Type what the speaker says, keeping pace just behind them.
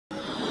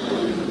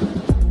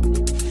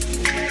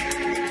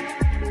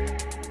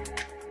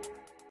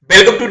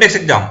Welcome to next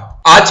exam.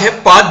 आज है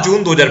 5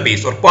 जून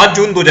 2020 और 5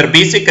 जून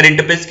 2020 से करंट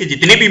अफेयर्स के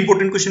जितने भी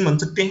इंपोर्टेंट क्वेश्चन बन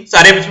सकते हैं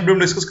सारे हम इस वीडियो में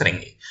डिस्कस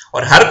करेंगे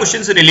और हर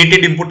क्वेश्चन से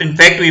रिलेटेड इंपोर्टेंट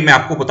फैक्ट भी मैं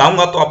आपको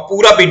बताऊंगा, तो आप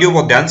पूरा वीडियो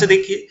बहुत ध्यान से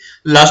देखिए।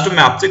 लास्ट में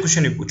आपसे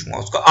क्वेश्चन भी पूछूंगा,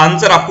 उसका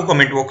आंसर आपको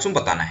कमेंट बॉक्स में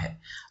बताना है।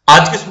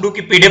 आज के इस वीडियो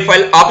की पीडीएफ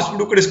फाइल आप इस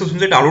वीडियो के डिस्क्रिप्शन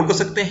से डाउनलोड कर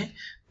सकते हैं।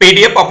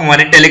 पीडीएफ आप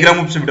हमारे टेलीग्राम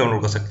ग्रुप से भी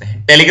डाउनलोड कर सकते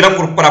हैं। टेलीग्राम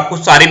ग्रुप पर आपको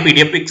सारे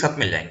पीडीएफ एक साथ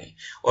मिल जाएंगे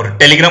और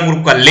टेलीग्राम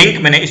ग्रुप का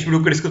लिंक मैंने इस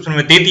वीडियो के डिस्क्रिप्शन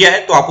में दे दिया है,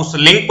 तो आप उस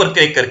लिंक पर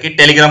क्लिक करके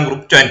टेलीग्राम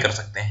ग्रुप ज्वाइन कर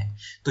सकते हैं।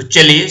 तो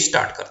चलिए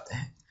स्टार्ट करते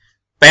हैं।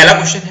 पहला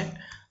क्वेश्चन है,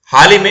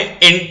 हाल ही में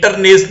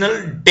international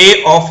day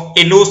of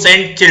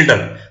innocent children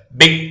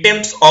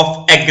victims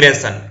of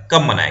aggression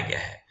कब मनाया गया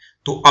है?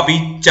 तो अभी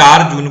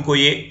 4 जून को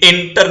ये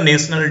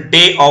international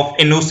day of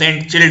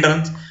innocent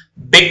children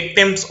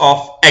victims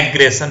of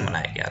aggression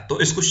मनाया गया। तो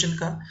इस क्वेश्चन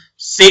का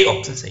सी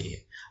ऑप्शन सही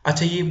है।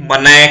 अच्छा, ये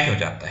मनाया क्यों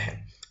जाता है?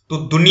 तो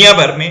दुनिया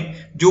भर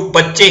में जो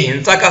बच्चे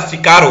हिंसा का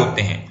शिकार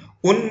होते हैं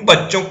उन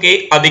बच्चों के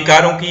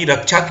अधिकारों की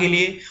रक्षा के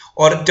लिए,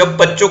 और जब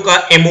बच्चों का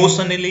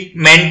इमोशनली,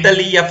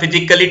 मेंटली या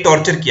फिजिकली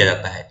टॉर्चर किया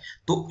जाता है,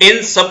 तो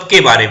इन सब के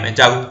बारे में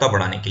जागरूकता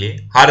बढ़ाने के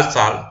लिए हर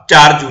साल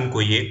 4 जून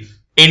को ये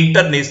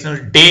international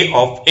day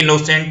of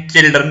innocent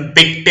children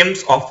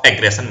victims of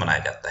aggression मनाया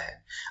जाता है।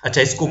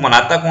 अच्छा, इसको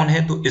मनाता कौन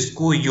है? तो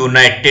इसको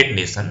यूनाइटेड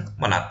नेशन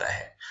मनाता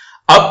है।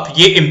 अब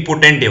ये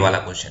इंपोर्टेंट डे वाला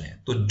क्वेश्चन है।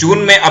 तो जून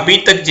में अभी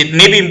तक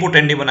जितने भी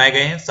इंपोर्टेंट डे बनाए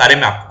गए हैं सारे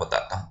मैं आपको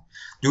बताता हूं।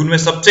 जून में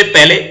सबसे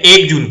पहले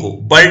 1 जून को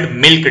वर्ल्ड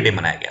मिल्क डे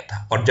मनाया गया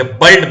था, और जब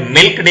वर्ल्ड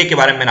मिल्क डे के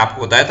बारे में मैंने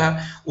आपको बताया था,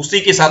 उसी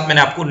के साथ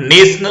मैंने आपको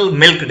नेशनल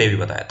मिल्क डे भी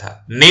बताया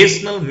था।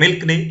 नेशनल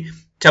मिल्क डे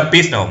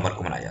 26 नवंबर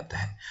को मनाया जाता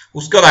है।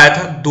 उसके बाद आया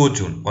था 2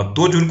 जून, और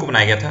 2 जून को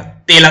मनाया गया था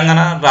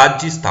तेलंगाना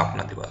राज्य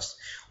स्थापना दिवस।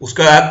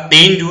 उसके बाद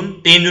 3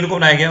 जून को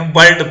मनाया गया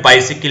वर्ल्ड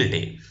बाइसिकल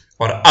डे,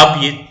 और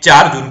अब ये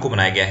 4 जून को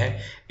मनाया गया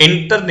है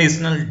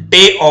international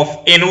day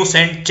of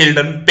innocent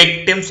children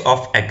victims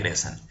of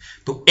aggression.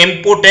 तो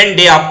इंपोर्टेंट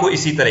डे आपको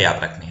इसी तरह याद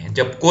रखने हैं।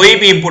 जब कोई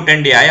भी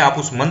इंपोर्टेंट डे आए, आप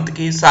उस मंथ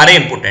के सारे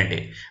इंपोर्टेंट डे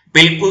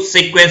बिल्कुल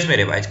सीक्वेंस में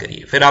रिवाइज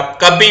करिए, फिर आप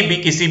कभी भी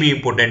किसी भी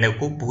इंपोर्टेंट डे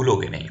को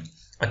भूलोगे नहीं।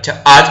 अच्छा,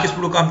 आज के इस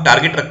वीडियो का हम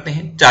टारगेट रखते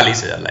हैं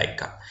 40,000 लाइक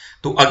का।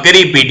 तो अगर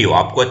ये वीडियो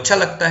आपको अच्छा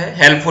लगता है,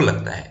 हेल्पफुल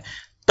लगता है,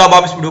 तब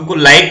आप इस वीडियो को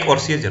लाइक और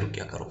शेयर जरूर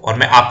किया करो। और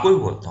मैं आपको भी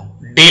बोलता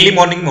हूं, डेली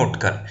मॉर्निंग में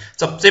उठकर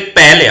सबसे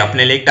पहले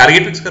अपने लिए एक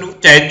टारगेट फिक्स करो,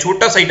 चाहे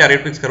छोटा सा ही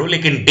टारगेट फिक्स करो,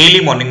 लेकिन डेली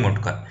मॉर्निंग में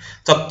उठकर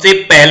सबसे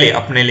पहले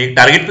अपने लिए एक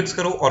टारगेट फिक्स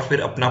करो और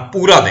फिर अपना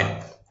पूरा दिन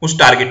उस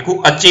टारगेट को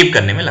अचीव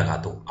करने में लगा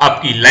दो।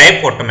 आपकी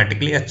लाइफ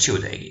ऑटोमेटिकली अच्छी हो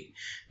जाएगी।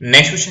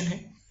 नेक्स्ट क्वेश्चन है,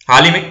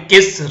 हाल ही में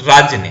किस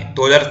राज्य ने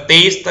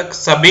 2023 तक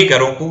सभी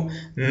घरों को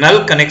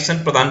नल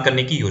कनेक्शन प्रदान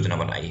करने की योजना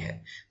बनाई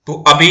है?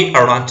 तो अभी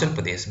अरुणाचल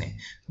प्रदेश ने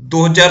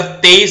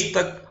 2023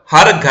 तक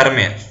हर घर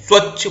में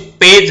स्वच्छ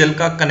पेयजल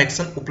का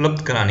कनेक्शन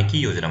उपलब्ध कराने की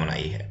योजना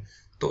बनाई है।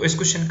 तो इस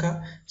क्वेश्चन का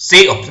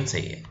सही ऑप्शन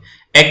सही है।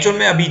 एक्चुअल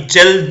में अभी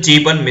जल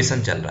जीवन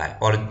मिशन चल रहा है,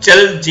 और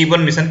जल जीवन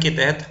मिशन के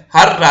तहत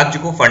हर राज्य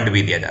को फंड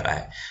भी दिया जा रहा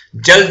है।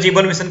 जल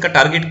जीवन मिशन का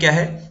टारगेट क्या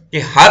है कि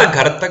हर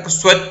घर तक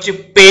स्वच्छ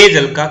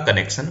पेयजल का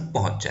कनेक्शन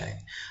पहुंच जाए।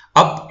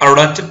 अब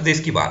अरुणाचल प्रदेश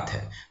की बात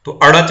है, तो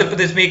अरुणाचल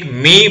प्रदेश में एक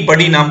मैं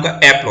बड़ी नाम का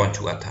ऐप लॉन्च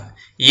हुआ था।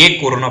 ये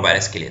कोरोना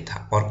वायरस के लिए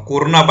था, और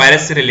कोरोना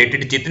वायरस से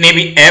रिलेटेड जितने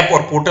भी ऐप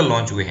और पोर्टल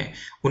लॉन्च हुए हैं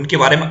उनके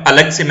बारे में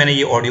अलग से मैंने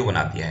ये ऑडियो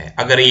बना दिया है।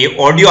 अगर ये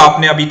ऑडियो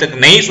आपने अभी तक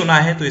नहीं सुना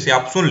है तो इसे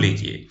आप सुन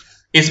लीजिए।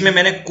 इसमें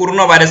मैंने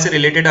कोरोना वायरस से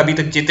रिलेटेड अभी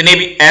तक जितने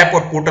भी ऐप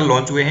और पोर्टल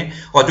लॉन्च हुए हैं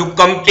और जो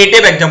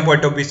competitive exam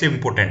point of view से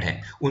इंपोर्टेंट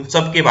है, उन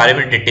सब के बारे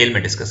में डिटेल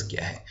में डिस्कस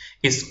किया है।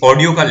 इस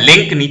ऑडियो का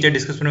लिंक नीचे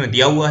डिस्क्रिप्शन में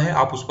दिया हुआ है,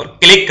 आप उस पर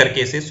क्लिक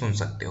करके इसे सुन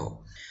सकते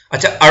हो।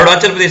 अच्छा,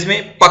 अरुणाचल प्रदेश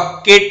में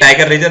पक्के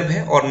टाइगर रिजर्व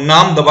है और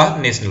नामदफा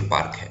नेशनल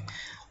पार्क है,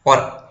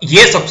 और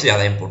ये सबसे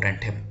ज्यादा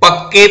इंपॉर्टेंट है,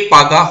 पक्के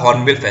पागा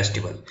हॉर्नबिल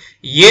फेस्टिवल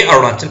ये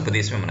अरुणाचल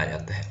प्रदेश में मनाया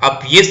जाता है।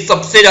 अब ये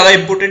सबसे ज्यादा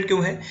इंपॉर्टेंट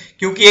क्यों है?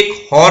 क्योंकि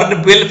एक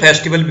हॉर्नबिल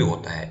फेस्टिवल भी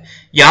होता है।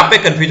 यहाँ पे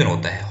कंफ्यूजन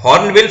होता है,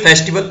 हॉर्नबिल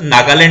फेस्टिवल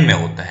नागालैंड में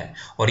होता है,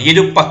 और ये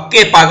जो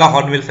पक्के पागा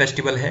हॉर्नबिल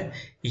फेस्टिवल है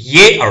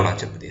ये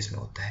अरुणाचल प्रदेश में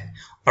होता है।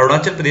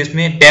 अरुणाचल प्रदेश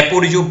में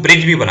डेपोरिजो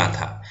ब्रिज भी बना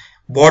था।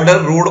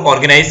 बॉर्डर रोड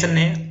ऑर्गेनाइजेशन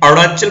ने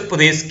अरुणाचल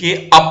प्रदेश के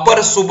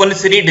अपर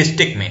सुबनसिरी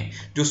डिस्ट्रिक्ट में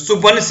जो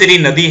सुबनसिरी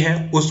नदी है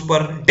उस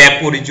पर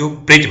डेपोरिजो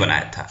ब्रिज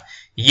बनाया था।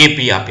 ये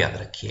भी आप याद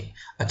रखिए।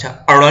 अच्छा,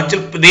 अरुणाचल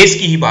प्रदेश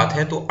की ही बात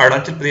है, तो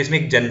अरुणाचल प्रदेश में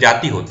एक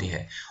जनजाति होती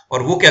है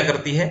और वो क्या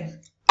करती है?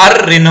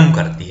 अर्रिनम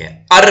करती है।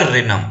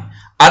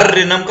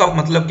 अर्रिनम का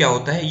मतलब क्या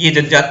होता है? ये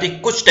जनजाति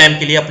कुछ टाइम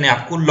के लिए अपने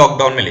आप को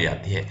लॉकडाउन में ले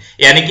जाती है,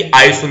 यानी कि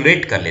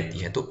आइसोलेट कर लेती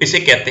है, तो इसे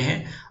कहते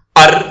हैं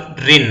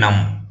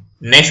अर्रिनम।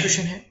 नेक्स्ट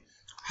क्वेश्चन है,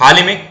 हाल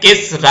ही में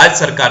किस राज्य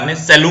सरकार ने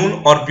सैलून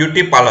और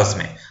ब्यूटी पार्लर्स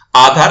में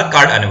आधार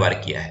कार्ड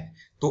अनिवार्य किया है?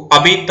 तो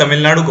अभी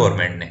तमिलनाडु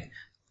गवर्नमेंट ने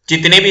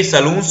जितने भी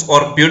सैलून्स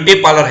और ब्यूटी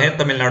पार्लर हैं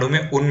तमिलनाडु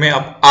में, उनमें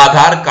अब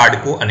आधार कार्ड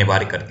को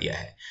अनिवार्य कर दिया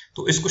है।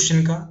 तो इस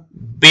क्वेश्चन का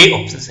बी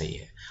ऑप्शन सही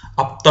है।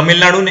 अब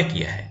तमिलनाडु ने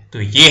किया है,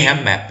 तो ये है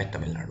मैप में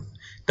तमिलनाडु।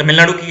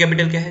 तमिलनाडु की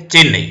कैपिटल क्या है?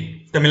 चेन्नई।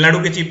 तमिलनाडु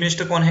के चीफ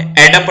मिनिस्टर कौन है?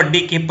 एडापड्डी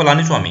के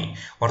पलानीस्वामी।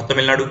 और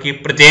तमिलनाडु के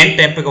प्रेजेंट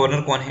टाइम पे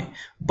गवर्नर कौन है?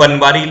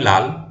 बनवारी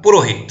लाल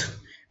पुरोहित।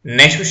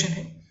 नेक्स्ट क्वेश्चन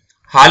है,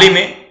 हाल ही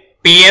में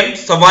पीएम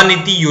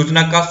स्वनिधि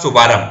योजना का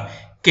शुभारंभ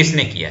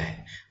किसने किया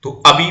है? तो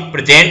अभी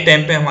प्रेजेंट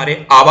टाइम पे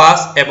हमारे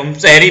आवास एवं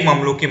शहरी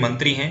मामलों के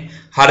मंत्री हैं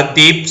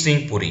हरदीप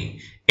सिंह पुरी।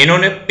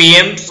 इन्होंने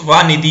पीएम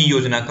स्वनिधि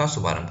योजना का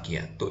शुभारंभ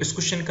किया। तो इस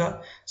क्वेश्चन का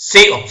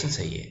सही ऑप्शन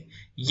सही है।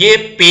 ये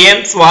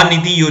पीएम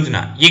स्वनिधि योजना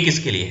ये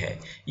किसके लिए है?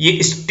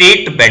 ये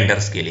स्ट्रीट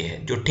वेंडर्स के लिए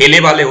है, जो ठेले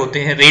वाले होते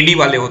हैं, रेडी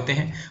वाले होते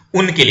हैं,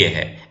 उनके लिए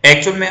है।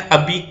 एक्चुअल में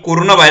अभी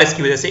कोरोना वायरस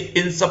की वजह से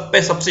इन सब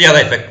पे सबसे ज्यादा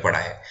इफेक्ट पड़ा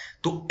है,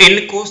 तो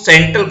इनको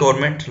सेंट्रल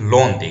गवर्नमेंट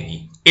लोन देगी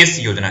इस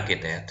योजना के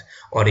तहत,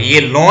 और ये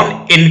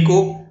लोन इनको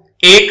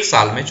 1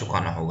 साल में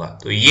चुकाना होगा।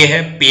 तो ये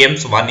है पीएम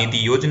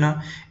स्वनिधि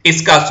योजना।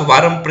 इसका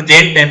शुभारंभ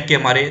प्रेजेंट टाइम के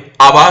हमारे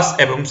आवास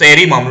एवं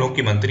शहरी मामलों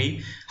के मंत्री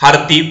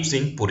हरदीप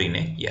सिंह पुरी ने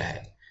किया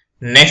है।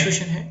 नेक्स्ट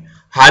क्वेश्चन है,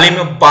 हाल ही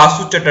में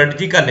बासु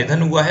चटर्जी का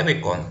निधन हुआ है, वे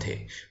कौन थे?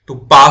 तो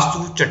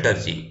बासु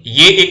चटर्जी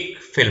ये एक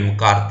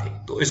फिल्मकार थे।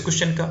 तो इस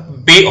क्वेश्चन का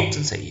बी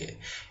ऑप्शन सही है।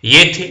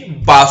 ये थे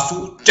बासु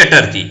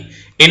चटर्जी।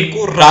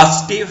 इनको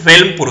राष्ट्रीय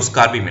फिल्म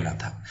पुरस्कार भी मिला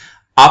था।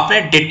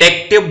 आपने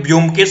डिटेक्टिव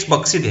ब्योमकेश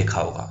बख्शी देखा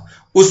होगा,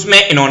 उसमें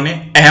इन्होंने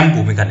अहम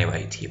भूमिका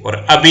निभाई थी,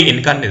 और अभी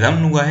इनका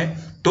निधन हुआ है,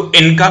 तो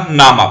इनका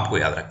नाम आपको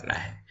याद रखना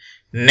है।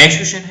 नेक्स्ट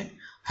क्वेश्चन है,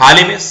 हाल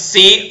ही में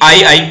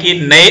सीआईआई के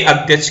नए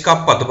अध्यक्ष का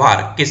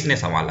पदभार किसने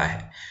संभाला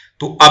है?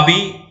 तो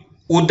अभी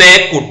उदय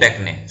कोटक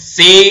ने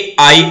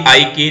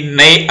सीआईआई के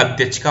नए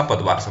अध्यक्ष का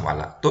पदभार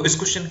संभाला। तो इस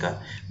क्वेश्चन का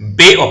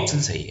बी ऑप्शन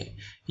सही है।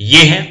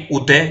 ये है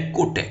उदय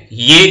कोटक।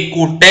 ये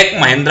कोटक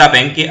महिंद्रा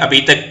बैंक के अभी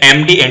तक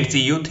एमडी एंड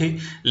सीईओ थे,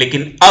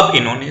 लेकिन अब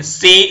इन्होंने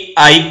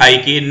सीआईआई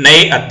के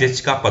नए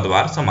अध्यक्ष का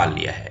पदभार संभाल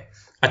लिया है।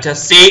 अच्छा,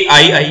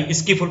 सीआईआई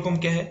इसकी फुल फॉर्म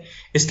क्या है?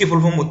 इसकी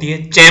फुल फॉर्म होती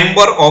है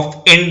चैम्बर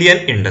ऑफ इंडियन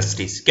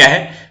इंडस्ट्रीज। क्या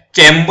है?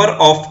 Chamber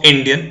of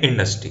Indian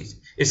industries.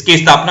 इसकी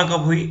स्थापना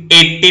कब हुई?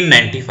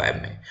 1895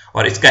 में,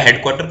 और इसका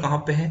हेडक्वार्टर कहां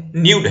पे है?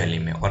 न्यू दिल्ली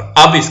में। और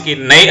अब इसके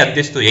नए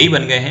अध्यक्ष तो यही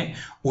बन गए हैं,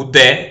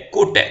 उदय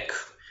कोटक।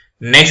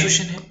 नेक्स्ट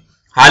क्वेश्चन है,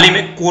 हाल ही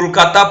में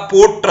कोलकाता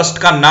पोर्ट ट्रस्ट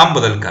का नाम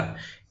बदलकर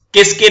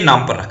किसके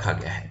नाम पर रखा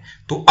गया है?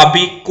 तो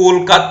अभी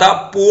कोलकाता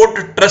पोर्ट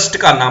ट्रस्ट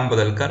का नाम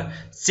बदलकर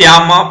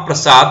श्यामा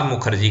प्रसाद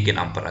मुखर्जी के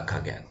नाम पर रखा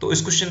गया। तो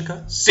इस क्वेश्चन का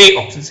सी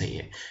ऑप्शन सही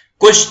है।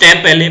 कुछ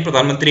टाइम पहले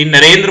प्रधानमंत्री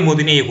नरेंद्र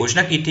मोदी ने यह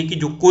घोषणा की थी कि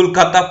जो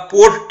कोलकाता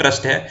पोर्ट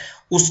ट्रस्ट है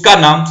उसका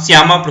नाम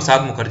श्यामा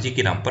प्रसाद मुखर्जी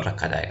के नाम पर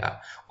रखा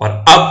जाएगा, और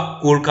अब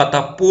कोलकाता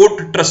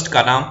पोर्ट ट्रस्ट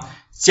का नाम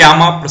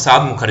श्यामा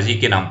प्रसाद मुखर्जी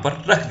के नाम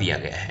पर रख दिया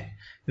गया है।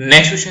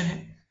 नेक्स्ट क्वेश्चन है,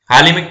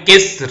 हाल ही में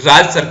किस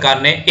राज्य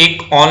सरकार ने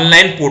एक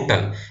online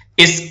portal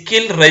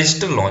skill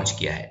register launch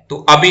किया है?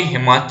 तो अभी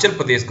हिमाचल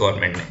प्रदेश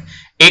गवर्नमेंट ने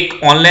एक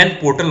ऑनलाइन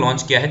पोर्टल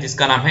लॉन्च किया है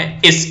जिसका नाम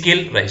है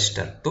स्किल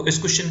रजिस्टर। तो इस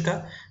क्वेश्चन का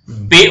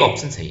बी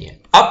ऑप्शन सही है।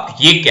 अब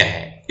ये क्या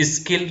है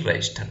स्किल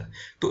रजिस्टर?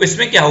 तो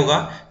इसमें क्या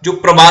होगा, जो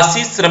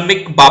प्रवासी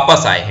श्रमिक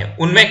वापस आए हैं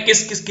उनमें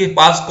किस किस के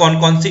पास कौन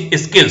कौन सी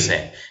स्किल्स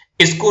है,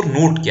 इसको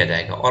नोट किया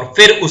जाएगा, और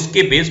फिर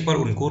उसके बेस पर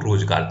उनको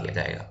रोजगार दिया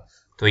जाएगा।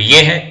 तो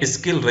ये है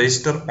स्किल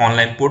रजिस्टर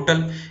ऑनलाइन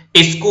पोर्टल।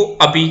 इसको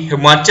अभी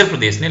हिमाचल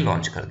प्रदेश ने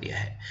लॉन्च कर दिया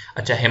है।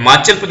 अच्छा,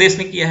 हिमाचल प्रदेश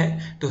ने किया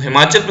है, तो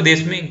हिमाचल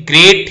प्रदेश में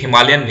ग्रेट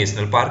हिमालयन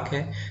नेशनल पार्क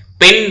है,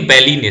 पिन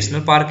वैली नेशनल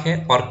पार्क है,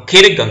 और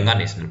खिर गंगा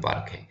नेशनल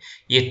पार्क है।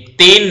 ये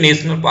 3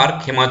 नेशनल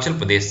पार्क हिमाचल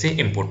प्रदेश से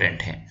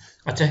इंपोर्टेंट हैं।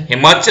 अच्छा,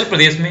 हिमाचल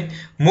प्रदेश में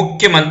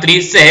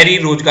मुख्यमंत्री शहरी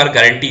रोजगार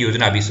गारंटी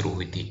योजना भी शुरू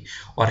हुई थी,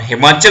 और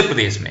हिमाचल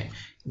प्रदेश में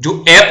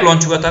जो ऐप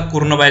लॉन्च हुआ था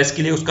कोरोना वायरस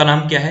के लिए, उसका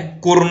नाम क्या है?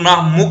 कोरोना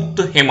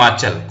मुक्त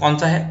हिमाचल। कौन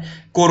सा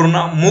है?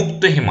 कोरोना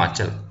मुक्त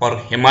हिमाचल।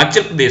 और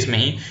हिमाचल प्रदेश में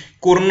ही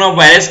कोरोना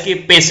वायरस के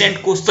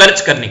पेशेंट को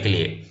सर्च करने के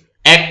लिए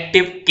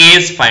एक्टिव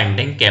केस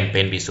फाइंडिंग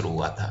कैंपेन भी शुरू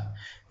हुआ था।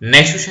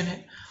 नेक्स्ट क्वेश्चन है,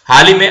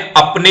 हाल ही में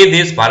अपने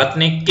देश भारत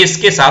ने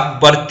किसके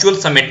साथ वर्चुअल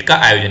समिट का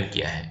आयोजन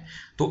किया है?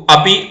 तो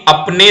अभी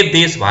अपने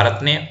देश भारत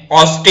ने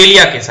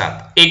ऑस्ट्रेलिया के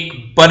साथ एक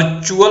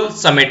वर्चुअल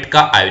समिट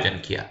का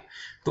आयोजन किया।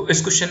 तो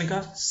इस क्वेश्चन का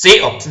सही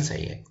ऑप्शन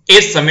सही है।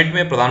 इस समिट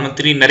में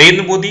प्रधानमंत्री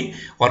नरेंद्र मोदी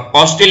और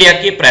ऑस्ट्रेलिया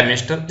के प्राइम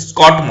मिनिस्टर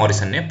स्कॉट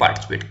मॉरिसन ने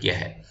पार्टिसिपेट किया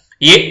है।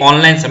 ये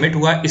ऑनलाइन समिट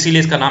हुआ, इसीलिए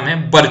इसका नाम है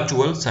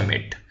वर्चुअल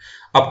समिट।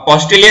 अब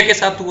ऑस्ट्रेलिया के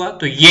साथ हुआ,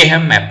 तो ये है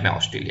मैप में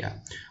ऑस्ट्रेलिया।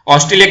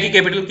 ऑस्ट्रेलिया की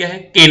कैपिटल क्या है?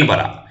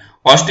 कैनबरा।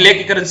 ऑस्ट्रेलिया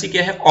की करेंसी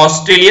क्या है?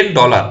 Australian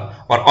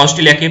dollar. और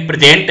ऑस्ट्रेलिया के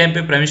प्रेजेंट टाइम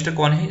पे प्राइम मिनिस्टर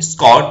कौन है?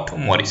 Scott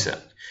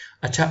Morrison.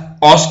 अच्छा,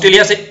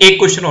 ऑस्ट्रेलिया से एक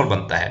क्वेश्चन और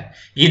बनता है।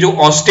 ये जो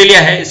ऑस्ट्रेलिया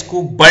है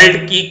इसको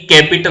वर्ल्ड की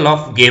कैपिटल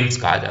ऑफ गेम्स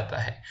कहा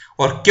जाता है।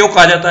 और क्यों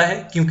कहा जाता है?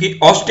 क्योंकि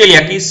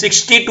ऑस्ट्रेलिया की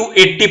 60 to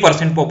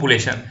 80%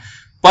 पॉपुलेशन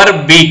पर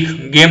वीक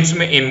गेम्स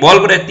में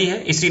इन्वॉल्व रहती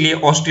है, इसीलिए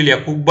ऑस्ट्रेलिया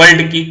को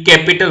वर्ल्ड की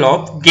कैपिटल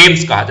ऑफ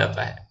गेम्स कहा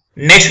जाता है।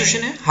 नेक्स्ट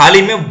क्वेश्चन है, हाल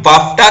ही में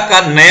वाफ्टा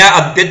का नया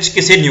अध्यक्ष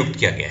किसे नियुक्त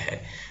किया गया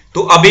है?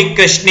 तो अभी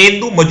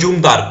कृष्णेंदु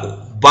मजूमदार को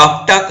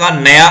वाफ्टा का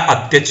नया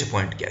अध्यक्ष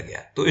अपॉइंट किया गया।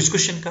 तो इस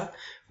क्वेश्चन का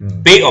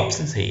बी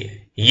ऑप्शन सही है।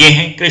 ये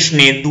हैं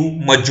कृष्णेंदु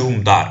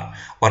मजूमदार,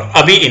 और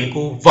अभी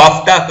इनको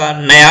वाफ्टा का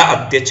नया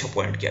अध्यक्ष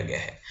अपॉइंट किया गया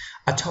है।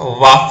 अच्छा,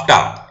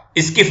 वाफ्टा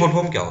इसकी फुल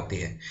फॉर्म क्या होती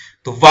है?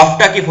 तो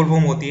वाफ्टा की फुल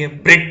फॉर्म होती है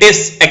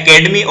British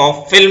academy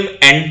of film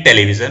and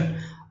television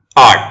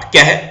art.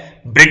 क्या है?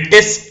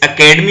 British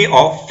academy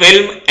of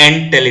film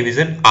and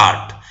television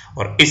art.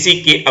 और इसी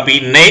के अभी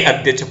नए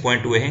अध्यक्ष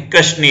अपॉइंट हुए हैं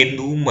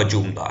कृष्णेंदु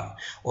मजूमदार।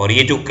 और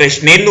ये जो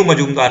कृष्णेंदु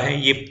मजूमदार हैं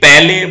ये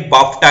पहले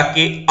वाफ्टा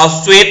के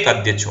अश्वेत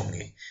अध्यक्ष होंगे।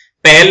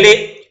 पहले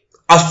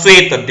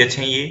अश्वेत अध्यक्ष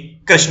हैं ये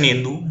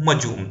कृष्णेंदु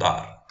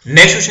मजूमदार।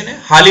 नेक्स्ट क्वेश्चन है,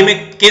 हाल ही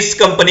में किस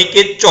कंपनी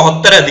के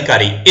 74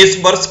 अधिकारी इस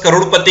वर्ष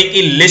करोड़पति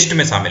की लिस्ट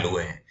में शामिल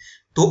हुए हैं?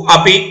 तो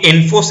अभी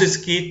इंफोसिस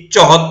की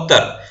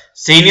 74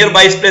 सीनियर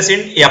वाइस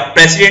प्रेसिडेंट या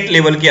प्रेसिडेंट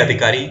लेवल के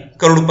अधिकारी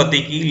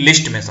करोड़पति की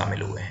लिस्ट में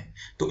शामिल हुए हैं।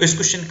 तो इस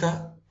क्वेश्चन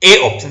का ए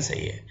ऑप्शन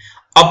सही है।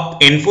 अब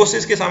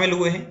इंफोसिस के शामिल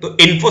हुए हैं, तो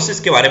इंफोसिस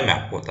के बारे में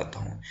आपको बताता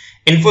हूं।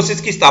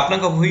 इंफोसिस की स्थापना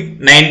कब हुई?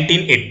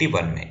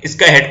 1981 में।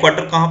 इसका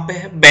हेडक्वार्टर कहां पे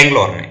है?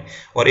 बेंगलोर में।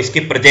 और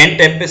इसके प्रेजेंट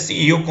टाइम पे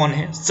सीईओ कौन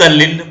है?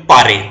 सलिल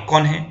पारेख।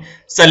 कौन है?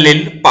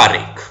 सलिल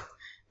पारेख।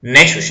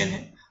 नेक्स्ट क्वेश्चन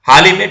है,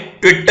 हाल ही में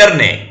ट्विटर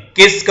ने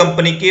किस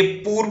कंपनी के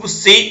पूर्व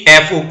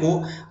सीएफओ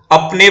को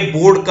अपने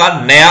बोर्ड का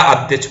नया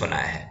अध्यक्ष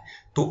बनाया है?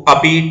 तो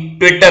अभी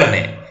ट्विटर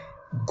ने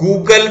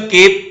गूगल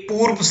के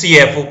पूर्व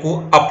सीएफओ को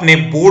अपने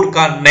बोर्ड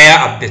का नया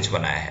अध्यक्ष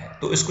बनाया है।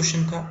 तो इस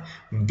क्वेश्चन का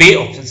बी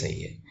ऑप्शन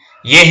सही है।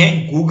 ये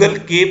हैं गूगल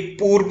के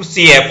पूर्व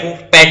सीएफओ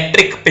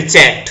पैट्रिक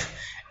पिचेट।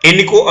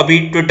 इनको अभी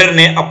ट्विटर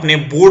ने अपने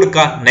बोर्ड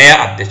का नया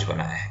अध्यक्ष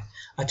बनाया है।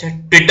 अच्छा,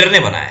 ट्विटर ने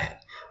बनाया है,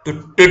 तो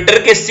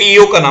ट्विटर के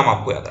सीईओ का नाम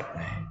आपको याद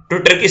रखना है।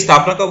 ट्विटर की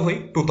स्थापना कब हुई?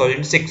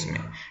 2006 में।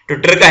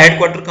 ट्विटर का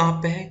हेडक्वार्टर कहां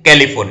पे है?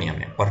 कैलिफोर्निया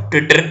में। और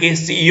ट्विटर के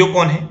सीईओ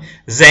कौन है?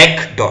 Jack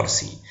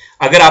Dorsey.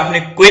 अगर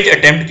आपने क्विज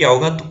अटेम्प्ट किया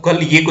होगा तो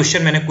कल ये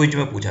क्वेश्चन मैंने क्विज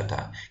में पूछा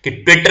था कि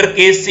ट्विटर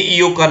के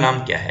सीईओ का नाम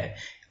क्या है।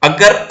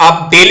 अगर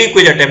आप डेली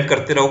क्विज अटेम्प्ट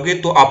करते रहोगे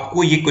तो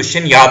आपको ये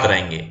क्वेश्चन याद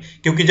रहेंगे,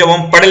 क्योंकि जब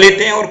हम पढ़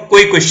लेते हैं और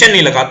कोई क्वेश्चन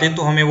नहीं लगाते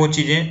तो हमें वो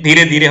चीजें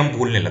धीरे धीरे हम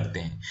भूलने लगते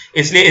हैं।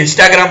 इसलिए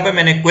इंस्टाग्राम पे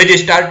मैंने क्विज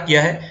स्टार्ट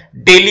किया है,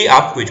 डेली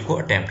आप क्विज को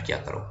अटेम्प्ट किया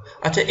करो।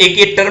 अच्छा, एक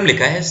ये टर्म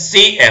लिखा है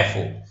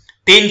सीएफओ,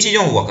 3 चीजें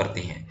हुआ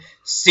करती हैं,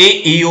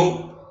 सीईओ,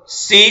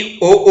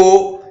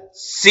 सीओओ,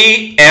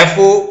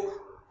 सीएफओ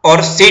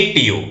और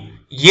सीटीओ।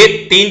 ये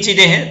 3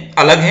 चीजें हैं,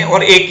 अलग हैं,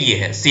 और एक ये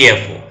है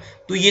सीएफओ।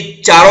 तो ये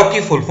चारों की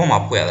फुल फॉर्म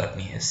आपको याद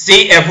रखनी है।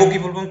 सीएफओ की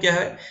फुल फॉर्म क्या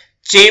है?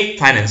 Chief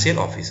financial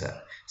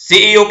officer.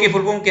 सीईओ की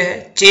फुल फॉर्म क्या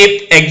है?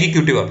 Chief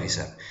executive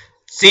officer.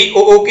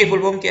 सीओओ की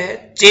फुल फॉर्म क्या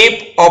है?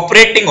 Chief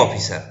operating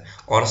officer.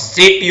 और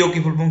सीटीओ की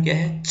फुल फॉर्म क्या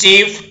है?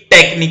 Chief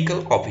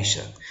technical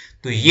officer.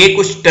 तो ये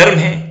कुछ टर्म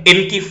है,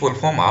 इनकी फुल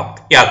फॉर्म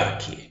आप याद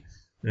रखिए।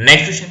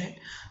 नेक्स्ट क्वेश्चन है,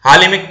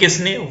 हाल ही में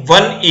किसने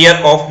 1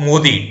 year of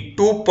Modi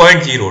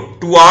 2.0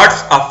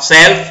 towards a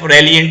self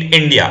रेलिएंट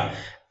India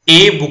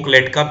A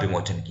booklet का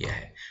विमोचन किया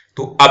है?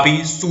 तो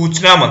अभी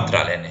सूचना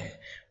मंत्रालय ने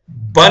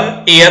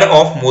 1 year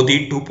of Modi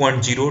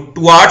 2.0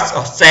 towards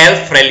a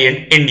self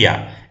रेलिएंट India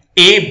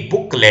A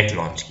booklet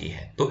launch की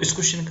है। तो इस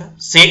क्वेश्चन का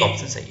सही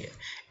ऑप्शन सही है।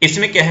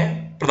 इसमें क्या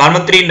है?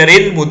 प्रधानमंत्री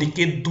नरेंद्र मोदी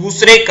के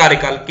दूसरे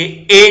कार्यकाल के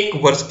 1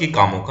 वर्ष के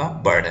कामों का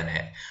वर्णन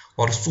है,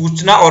 और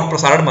सूचना और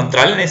प्रसारण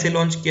मंत्रालय ने इसे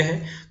लॉन्च किया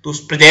है। तो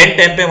प्रेजेंट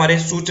टाइम पे हमारे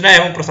सूचना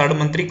एवं प्रसारण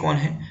मंत्री कौन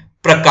है?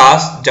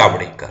 प्रकाश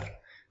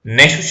जावड़ेकर।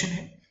 नेक्स्ट क्वेश्चन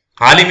है,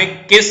 हाल ही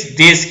में किस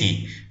देश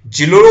की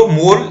जिलो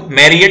मोल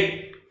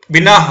मैरियट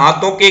बिना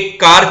हाथों के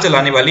कार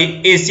चलाने वाली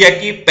एशिया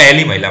की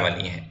पहली महिला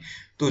बनी है?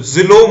 तो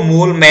जिलो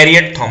मोल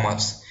मैरियट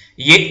थॉमस,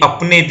 ये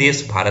अपने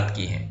देश भारत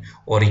की हैं,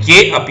 और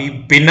ये अभी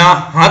बिना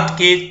हाथ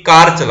के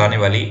कार चलाने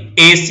वाली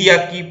एशिया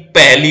की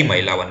पहली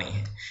महिला बनी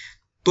है।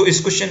 तो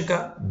इस क्वेश्चन का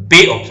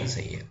बी ऑप्शन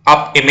सही है।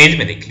 आप इमेज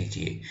में देख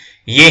लीजिए,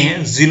 ये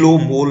हैं जिलो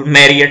मोल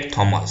मैरियट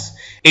थॉमस।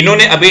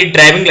 इन्होंने अभी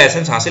ड्राइविंग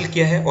लाइसेंस हासिल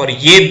किया है, और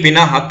ये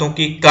बिना हाथों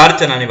की कार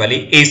चलाने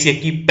वाली एशिया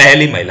की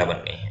पहली महिला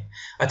बन गई है।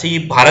 अच्छा, ये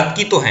भारत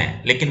की तो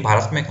हैं, लेकिन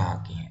भारत में कहां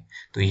की हैं?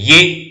 तो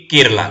ये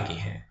केरला की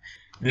है।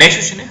 नेक्स्ट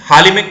क्वेश्चन है,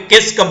 हाल ही में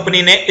किस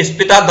कंपनी ने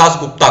स्मिता दास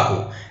गुप्ता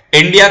को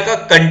इंडिया का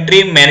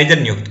कंट्री मैनेजर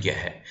नियुक्त किया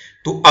है?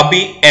 तो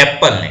अभी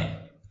एप्पल ने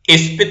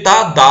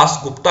स्मिता दास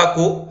गुप्ता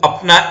को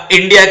अपना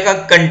इंडिया का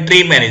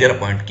कंट्री मैनेजर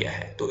अपॉइंट किया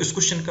है। तो इस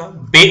क्वेश्चन का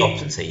बी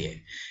ऑप्शन सही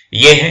है।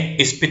 ये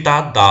है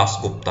स्मिता दास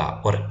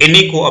गुप्ता, और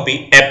इन्हीं को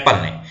अभी एप्पल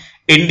ने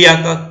इंडिया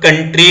का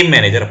कंट्री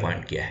मैनेजर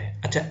अपॉइंट किया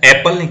है। अच्छा,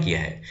 एप्पल ने किया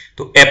है,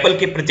 तो एप्पल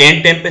के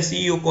प्रेजेंट टाइम पे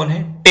सीईओ कौन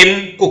है?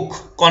 Tim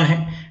cook. कौन है?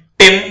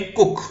 Tim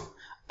cook.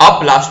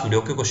 अब लास्ट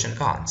वीडियो के क्वेश्चन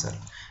का आंसर।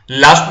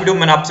 लास्ट वीडियो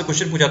मैंने आपसे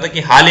क्वेश्चन पूछा था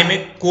कि हाल ही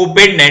में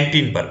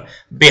कोविड-19 पर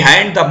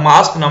बिहाइंड द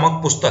मास्क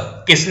नामक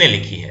पुस्तक किसने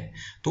लिखी है?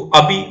 तो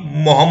अभी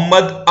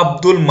मोहम्मद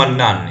अब्दुल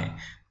मन्नान ने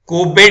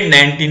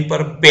कोविड-19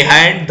 पर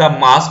बिहाइंड द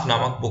मास्क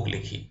नामक बुक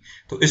लिखी।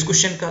 तो इस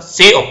क्वेश्चन का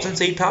सही ऑप्शन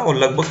सही था, और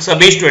लगभग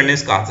सभी स्टूडेंट्स ने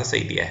इसका आंसर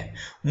सही दिया है।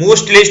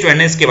 मोस्टली स्टूडेंट्स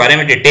ने इसके बारे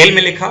में डिटेल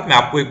में लिखा। मैं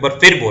आपको एक बार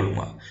फिर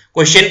बोलूंगा,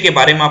 क्वेश्चन के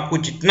बारे में आपको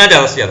जितना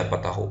ज्यादा से ज्यादा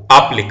पता हो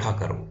आप लिखा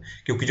करो,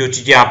 क्योंकि जो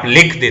चीजें आप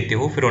लिख देते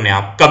हो फिर उन्हें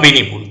आप कभी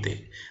नहीं भूलते।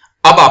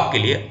 अब आपके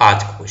लिए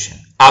आज का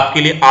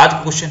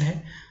क्वेश्चन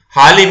है,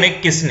 हाल ही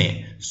में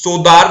किसने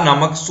सोदार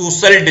नामक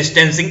सोशल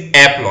डिस्टेंसिंग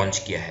ऐप लॉन्च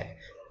किया है?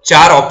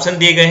 4 ऑप्शन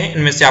दिए गए हैं,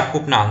 इनमें से आपको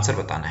अपना आंसर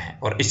बताना है।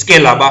 और इसके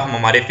अलावा हम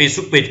हमारे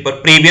फेसबुक पेज पर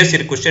previous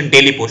year question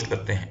daily post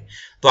करते हैं,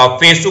 तो आप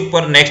फेसबुक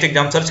पर नेक्स्ट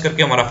एग्जाम सर्च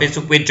करके हमारा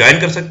फेसबुक पेज ज्वाइन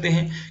कर सकते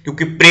हैं,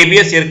 क्योंकि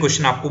प्रीवियस ईयर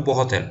क्वेश्चन आपको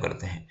बहुत हेल्प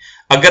करते हैं।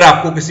 अगर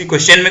आपको किसी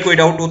क्वेश्चन में कोई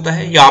डाउट होता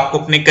है, या आपको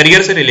अपने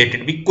करियर से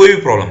रिलेटेड भी कोई भी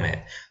प्रॉब्लम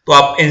है, तो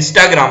आप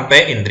इंस्टाग्राम पे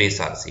Indresh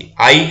RC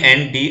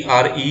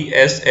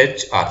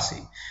INDRESH RC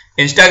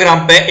Instagram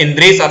पे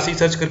इंद्रेश आरसी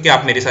सर्च करके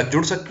आप मेरे साथ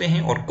जुड़ सकते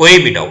हैं और कोई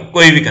भी डाउट,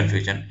 कोई भी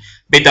confusion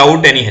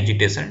without any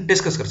hesitation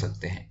discuss कर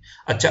सकते हैं।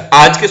 अच्छा,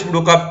 आज के इस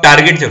वीडियो का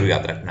टारगेट जरूर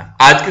याद रखना।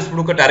 आज के इस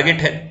वीडियो का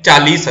टारगेट है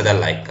 40,000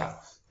 लाइक का।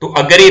 तो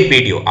अगर ये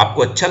वीडियो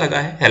आपको अच्छा लगा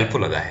है,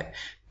 हेल्पफुल लगा है,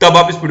 तब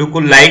आप इस वीडियो को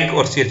लाइक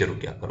और शेयर जरूर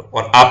किया करो।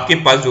 और आपके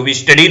पास जो भी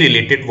स्टडी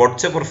रिलेटेड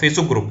व्हाट्सएप और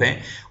फेसबुक ग्रुप है,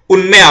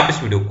 उनमें आप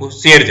इस वीडियो को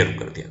शेयर जरूर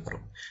कर दिया करो।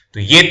 तो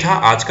ये था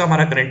आज का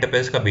हमारा करंट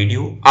अफेयर्स का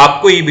वीडियो।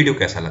 आपको ये वीडियो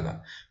कैसा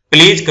लगा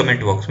प्लीज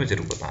कमेंट बॉक्स में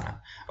जरूर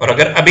बताना। और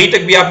अगर अभी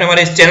तक भी आपने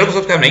हमारे इस चैनल को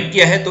सब्सक्राइब नहीं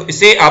किया है तो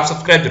इसे आप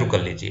सब्सक्राइब जरूर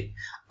कर लीजिए।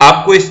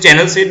 आपको इस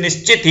चैनल से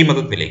निश्चित ही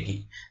मदद मिलेगी।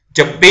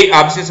 जब भी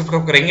आप इसे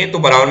सब्सक्राइब करेंगे तो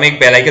बराबर में एक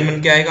बेल आइकन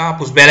बन के आएगा,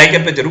 आप उस बेल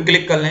आइकन पर जरूर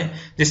क्लिक कर लें,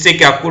 जिससे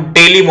कि आपको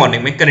डेली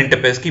मॉर्निंग में करंट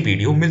अफेयर्स की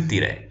वीडियो मिलती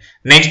रहे।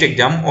 Next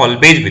exam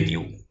always with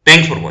you.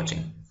 Thanks for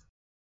watching.